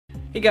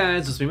Hey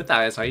guys, it's me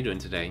Matthias. How are you doing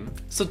today?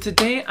 So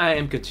today I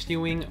am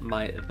continuing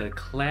my The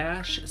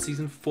Clash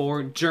Season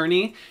 4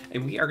 journey,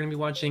 and we are going to be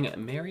watching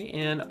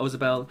Mariane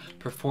Osabel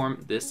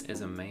perform This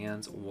Is a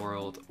Man's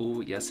World.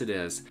 Ooh, yes it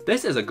is.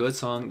 This is a good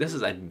song. This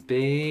is a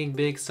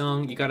big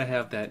song. You gotta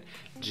have that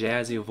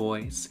jazzy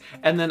voice.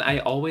 And then I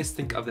always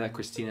think of that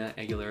Christina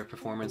Aguilera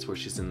performance where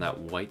she's in that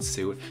white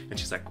suit and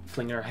she's like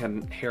flinging her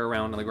hair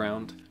around on the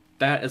ground.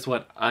 That is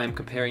what I'm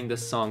comparing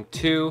this song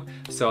to.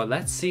 So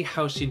let's see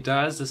how she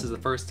does. This is the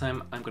first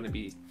time I'm going to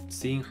be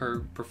seeing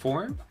her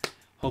perform.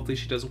 Hopefully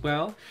she does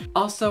well.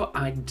 Also,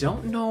 I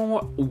don't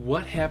know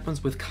what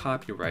happens with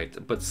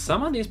copyright, but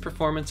some of these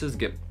performances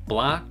get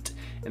blocked,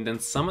 and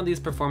then some of these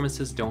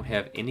performances don't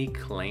have any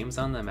claims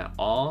on them at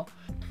all.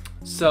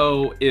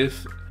 So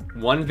if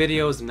one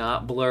video is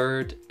not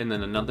blurred and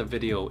then another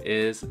video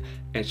is,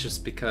 it's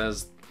just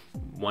because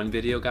one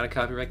video got a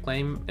copyright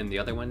claim and the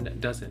other one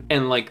doesn't.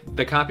 And like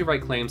the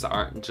copyright claims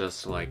aren't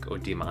just like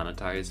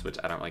demonetized, which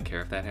I don't really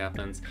care if that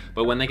happens,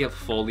 but when they get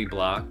fully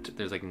blocked,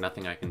 there's like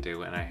nothing I can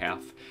do and I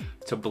have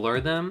to blur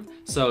them.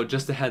 So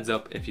just a heads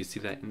up, if you see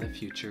that in the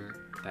future,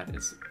 that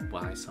is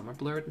why some are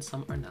blurred and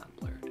some are not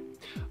blurred.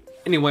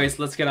 Anyways,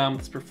 let's get on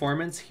with this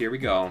performance. Here we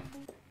go.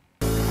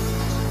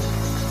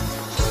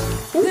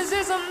 This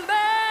is a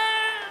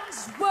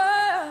man's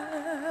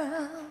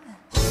world.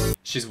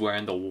 She's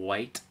wearing the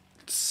white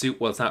suit.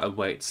 Well, it's not a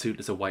white suit,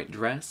 it's a white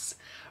dress.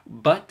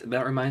 But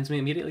that reminds me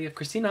immediately of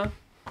Christina.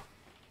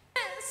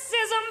 This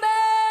is a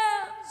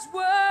man's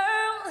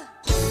world.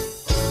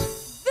 This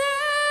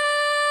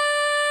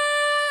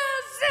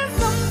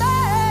is a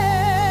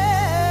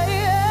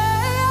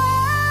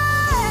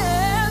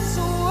man's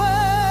world.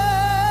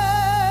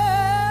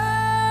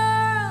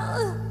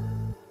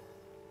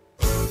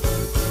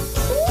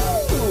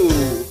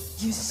 Ooh.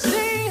 You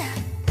see,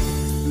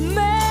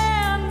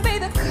 man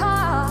made a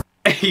car.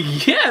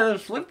 Yeah,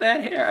 flip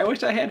that hair. I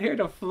wish I had hair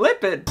to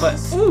flip it, but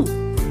ooh.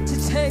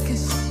 To take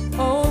us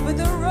over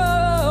the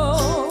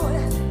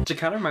road. She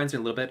kind of reminds me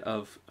a little bit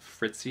of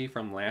Fritzy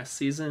from last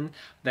season.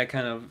 That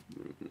kind of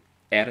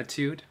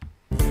attitude.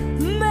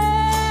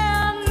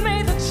 Man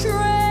made the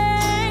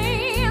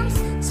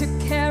trains to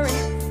carry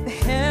the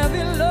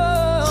heavy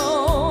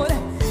load.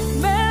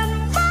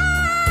 Man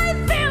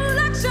made the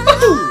electric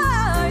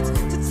lights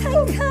to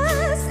take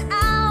us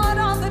out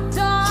on the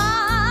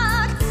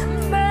dark.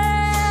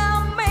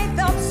 Man made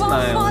the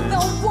bump on the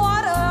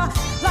water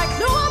like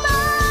no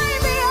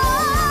man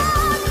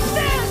beyond.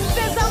 This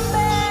is a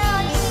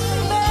man's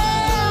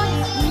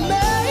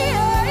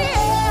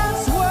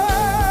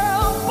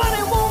world, but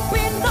it won't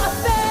be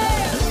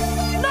nothing.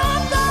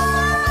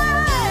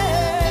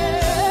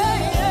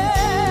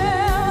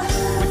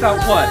 Without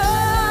what?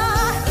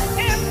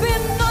 It be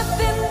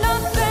nothing.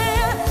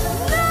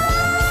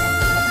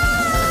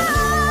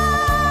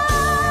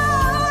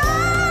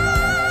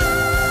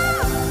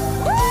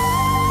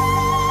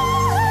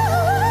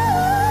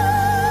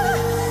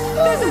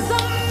 This is a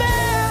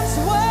man's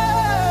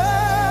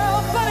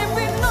world, but it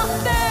be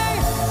nothing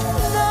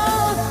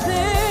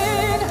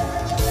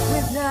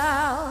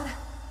without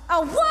a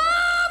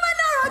woman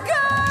or a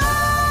girl.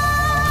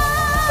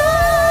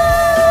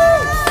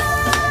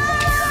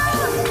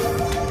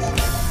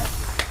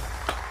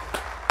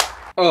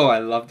 Oh, I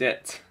loved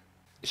it.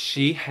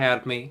 She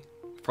had me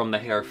from the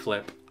hair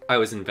flip. I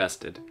was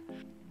invested.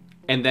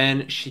 And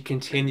then she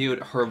continued,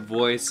 her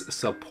voice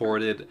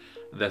supported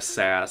the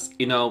sass.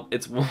 You know,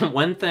 it's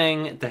one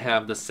thing to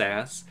have the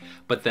sass,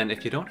 but then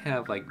if you don't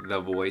have like the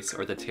voice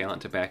or the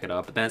talent to back it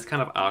up, then it's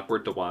kind of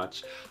awkward to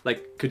watch.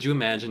 Like, could you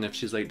imagine if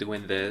she's like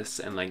doing this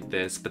and like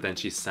this, but then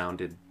she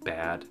sounded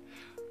bad?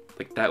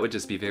 Like, that would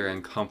just be very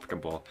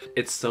uncomfortable.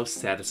 It's so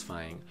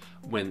satisfying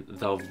when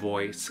the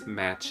voice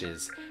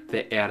matches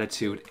the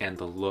attitude and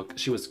the look.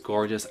 She was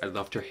gorgeous. I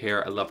loved her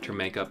hair. I loved her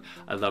makeup.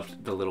 I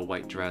loved the little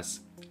white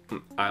dress.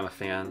 I'm a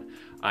fan.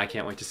 I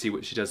can't wait to see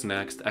what she does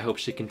next. I hope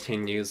she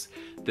continues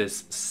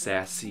this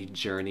sassy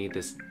journey,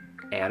 this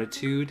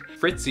attitude.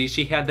 Fritzy,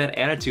 she had that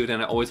attitude,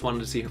 and I always wanted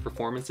to see her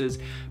performances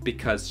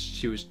because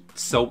she was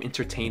so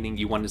entertaining.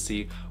 You wanted to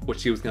see what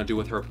she was gonna do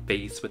with her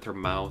face, with her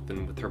mouth,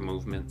 and with her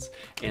movements.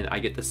 And I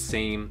get the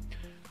same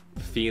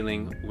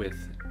feeling with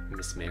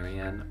Miss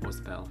Mariane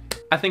Osabel.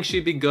 I think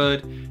she'd be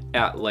good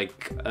at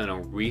like an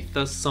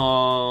Aretha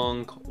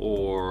song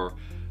or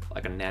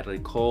like a Natalie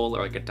Cole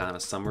or like a Donna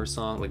Summer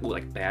song,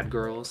 like Bad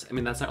Girls. I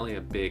mean, that's not really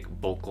a big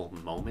vocal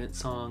moment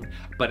song,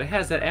 but it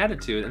has that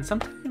attitude, and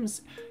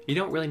sometimes you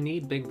don't really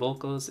need big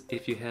vocals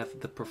if you have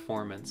the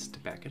performance to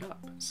back it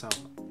up. So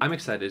I'm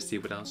excited to see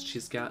what else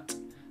she's got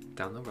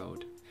down the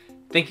road.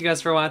 Thank you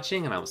guys for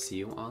watching, and I will see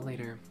you all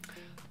later.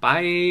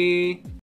 Bye!